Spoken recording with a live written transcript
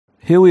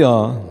Here we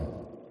are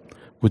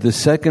with the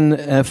second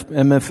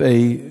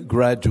MFA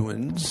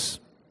graduates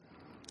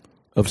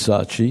of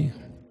SACI,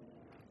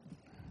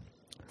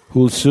 who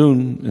will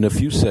soon, in a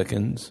few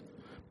seconds,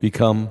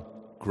 become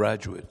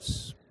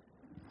graduates.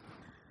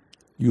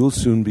 You'll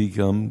soon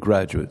become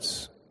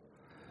graduates.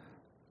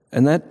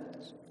 And that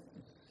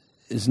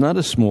is not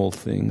a small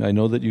thing. I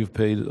know that you've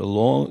paid a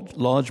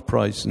large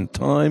price in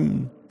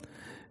time,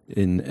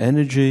 in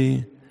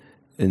energy,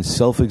 in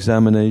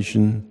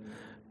self-examination,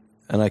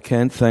 and I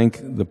can't thank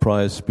the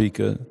prior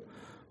speaker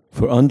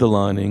for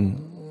underlining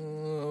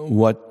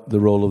what the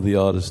role of the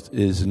artist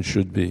is and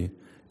should be.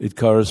 It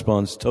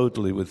corresponds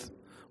totally with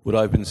what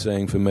I've been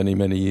saying for many,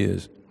 many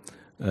years.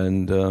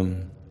 And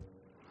to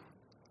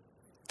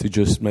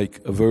just make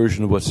a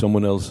version of what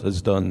someone else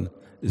has done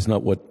is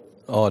not what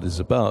art is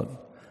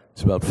about.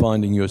 It's about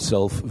finding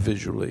yourself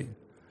visually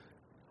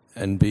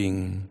and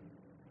being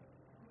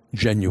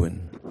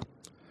genuine.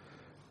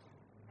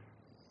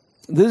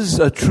 This is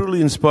a truly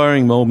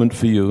inspiring moment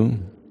for you,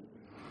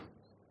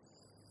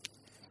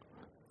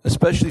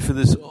 especially for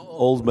this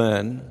old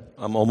man,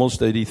 I'm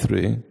almost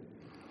 83,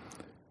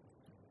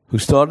 who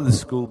started the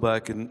school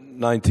back in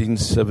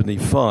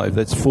 1975.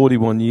 That's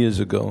 41 years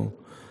ago.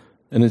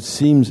 And it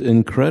seems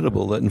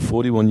incredible that in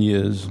 41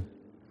 years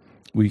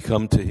we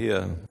come to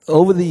here.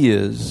 Over the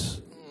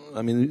years,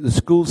 I mean, the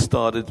school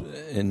started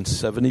in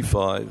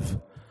 75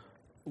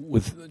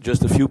 with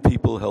just a few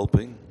people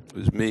helping. It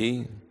was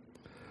me,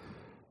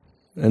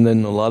 and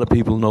then a lot of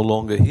people no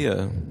longer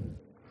here.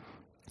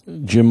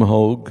 Jim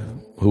Hogue,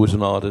 who was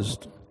an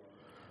artist,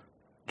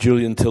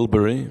 Julian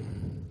Tilbury,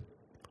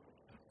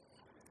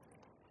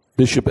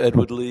 Bishop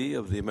Edward Lee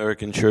of the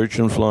American Church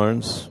in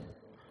Florence,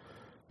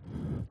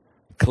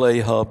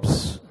 Clay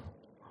Hubbs,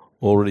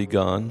 already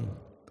gone,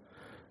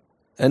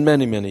 and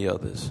many, many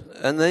others.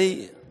 And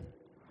they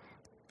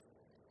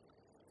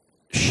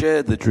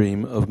shared the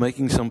dream of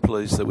making some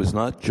place that was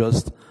not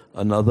just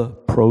another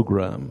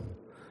program,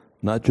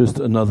 not just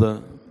another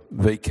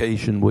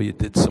vacation where you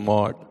did some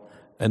art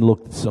and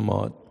looked at some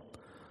art,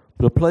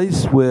 but a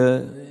place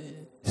where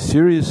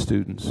serious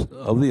students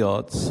of the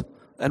arts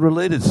and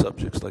related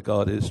subjects like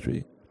art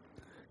history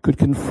could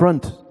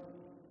confront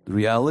the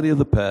reality of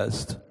the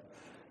past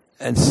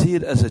and see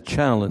it as a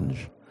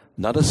challenge,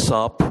 not a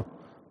sop,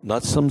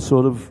 not some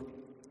sort of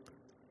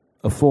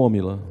a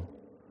formula,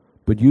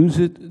 but use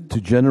it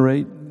to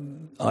generate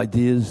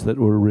ideas that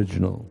were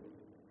original.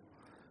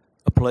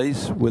 A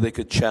place where they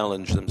could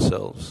challenge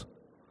themselves.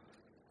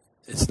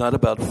 It's not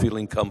about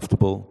feeling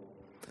comfortable.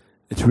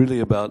 It's really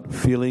about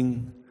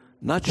feeling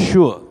not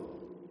sure,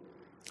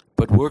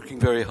 but working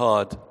very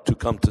hard to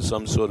come to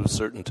some sort of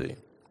certainty.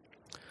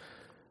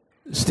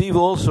 Steve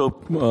also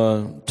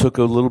took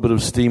a little bit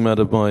of steam out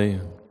of my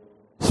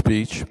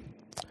speech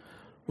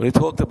when he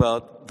talked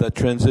about that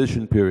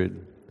transition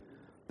period.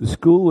 The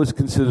school was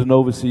considered an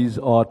overseas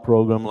art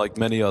program like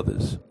many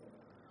others.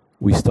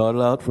 We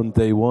started out from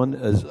day one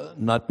as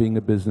not being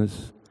a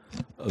business,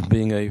 of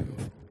being a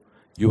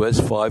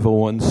U.S.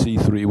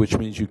 501c3, which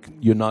means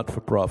you're not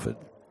for profit.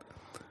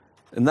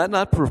 And that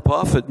not for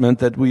profit meant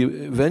that we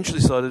eventually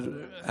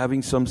started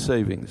having some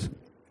savings,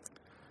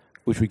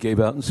 which we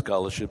gave out in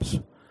scholarships.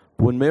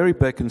 But when Mary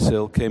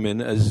Beckinsale came in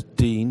as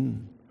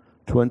dean,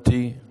 how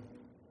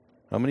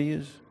many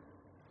years?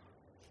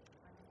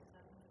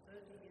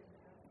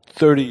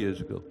 30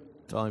 years ago.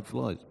 Time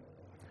flies.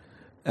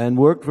 And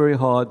worked very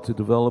hard to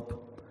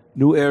develop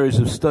new areas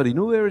of study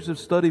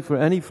for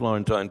any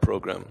Florentine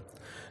program.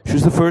 She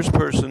was the first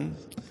person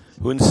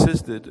who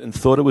insisted and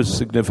thought it was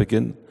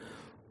significant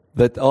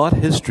that art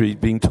history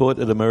being taught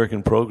at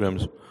American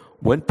programs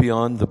went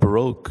beyond the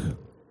Baroque.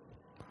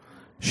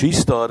 She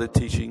started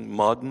teaching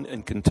modern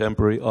and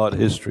contemporary art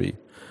history,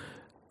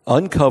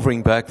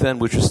 uncovering back then,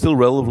 which was still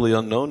relatively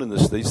unknown in the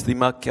States, the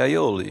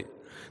Macchiaioli,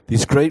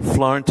 these great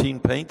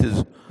Florentine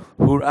painters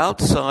who were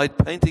outside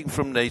painting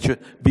from nature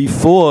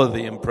before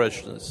the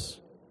Impressionists.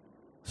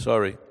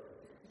 Sorry.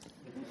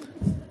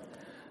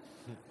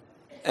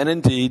 And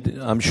indeed,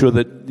 I'm sure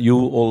that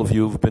all of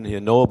you who've been here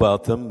know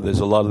about them. There's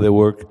a lot of their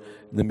work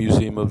in the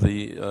Museum of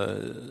the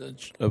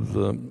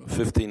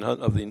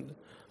 1500,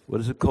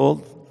 what is it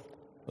called?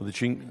 Of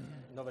the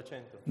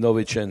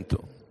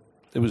Novecento.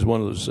 It was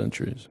one of those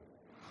centuries.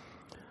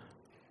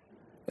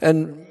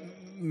 And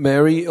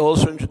Mary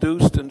also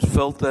introduced and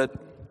felt that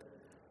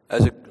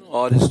as an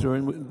art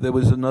historian, there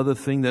was another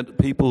thing that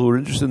people who are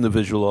interested in the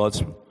visual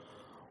arts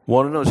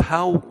want to know is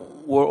how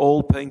were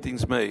old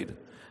paintings made?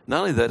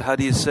 Not only that, how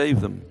do you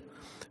save them?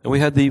 And we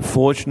had the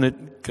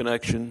fortunate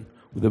connection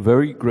with a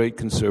very great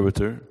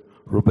conservator,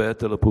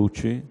 Roberta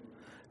Lapucci,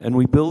 and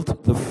we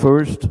built the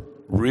first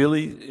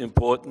really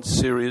important,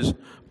 serious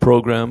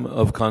program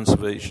of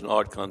conservation,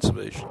 art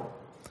conservation.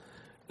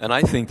 And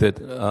I think that,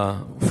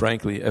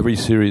 frankly, every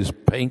serious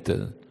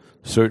painter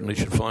certainly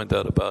should find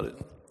out about it.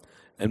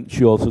 And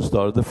she also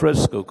started the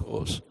fresco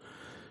course.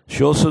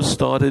 She also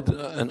started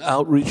an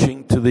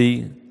outreaching to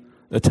the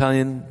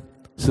Italian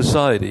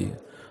society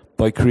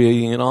by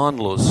creating an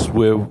onlus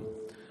where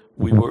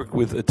we work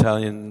with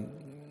Italian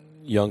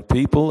young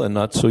people and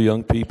not so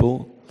young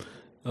people,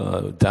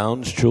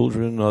 Down's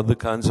children, other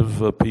kinds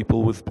of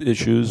people with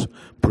issues,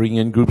 bring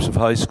in groups of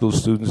high school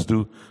students,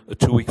 do a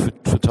 2-week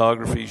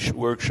photography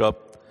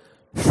workshop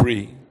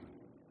free,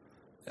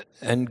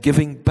 and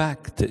giving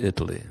back to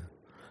Italy.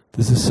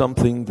 This is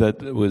something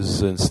that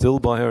was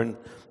instilled by her, and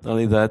not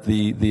only that,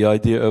 the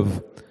idea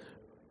of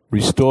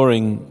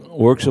restoring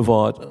works of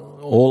art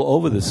all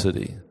over the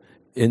city,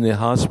 in the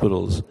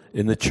hospitals,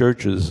 in the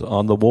churches,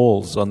 on the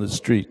walls, on the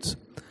streets,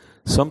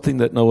 something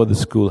that no other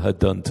school had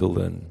done till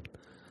then.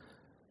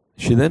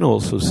 She then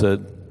also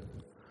said,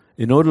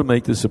 in order to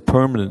make this a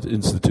permanent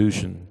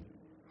institution,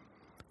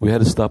 we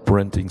had to stop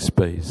renting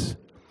space.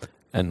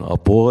 And our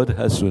board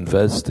has to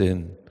invest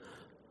in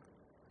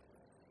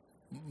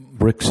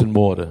bricks and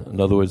mortar. In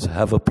other words,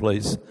 have a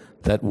place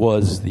that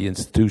was the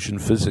institution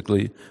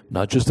physically,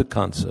 not just a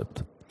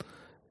concept.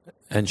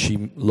 And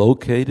she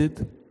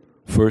located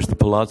first the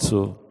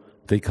Palazzo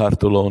dei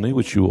Cartoloni,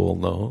 which you all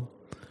know,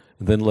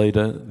 and then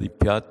later the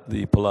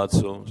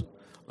Palazzo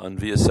on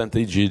Via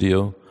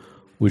Sant'Egidio,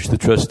 which the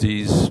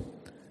trustees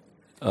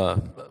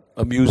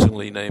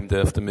amusingly named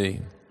after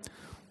me,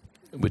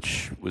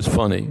 which was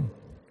funny,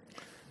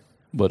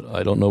 but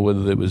I don't know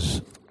whether it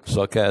was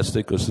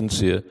sarcastic or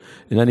sincere.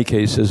 In any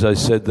case, as I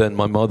said then,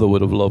 my mother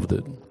would have loved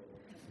it.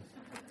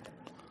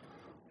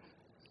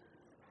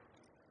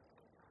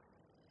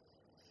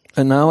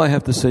 And now I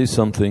have to say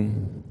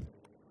something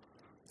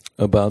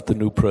about the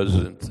new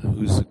president,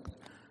 who's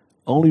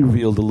only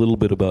revealed a little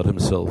bit about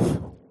himself.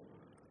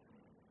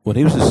 When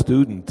he was a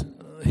student,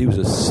 he was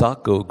a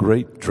Sacco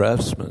great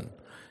draftsman.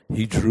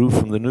 He drew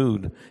from the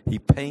nude. He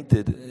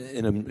painted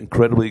in an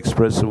incredibly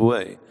expressive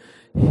way.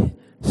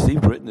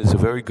 Steve Brittan is a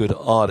very good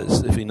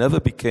artist. If he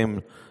never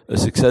became a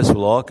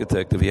successful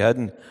architect, if he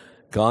hadn't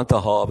gone to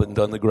Harvard and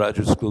done the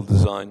graduate school of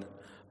design,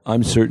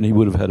 I'm certain he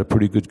would have had a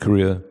pretty good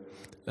career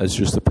as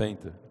just a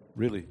painter,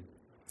 really.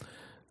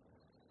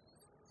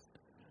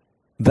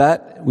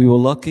 That, we were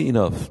lucky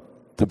enough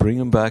to bring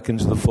him back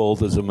into the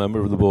fold as a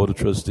member of the Board of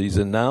Trustees,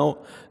 and now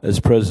as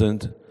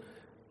president,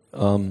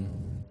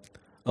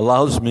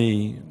 allows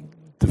me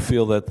to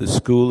feel that the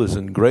school is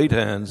in great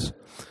hands,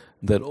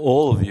 that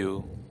all of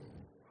you,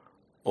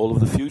 all of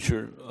the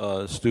future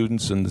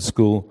students in the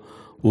school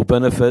will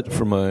benefit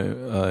from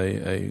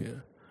a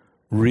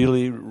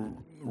really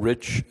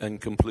rich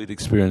and complete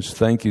experience.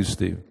 Thank you,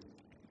 Steve.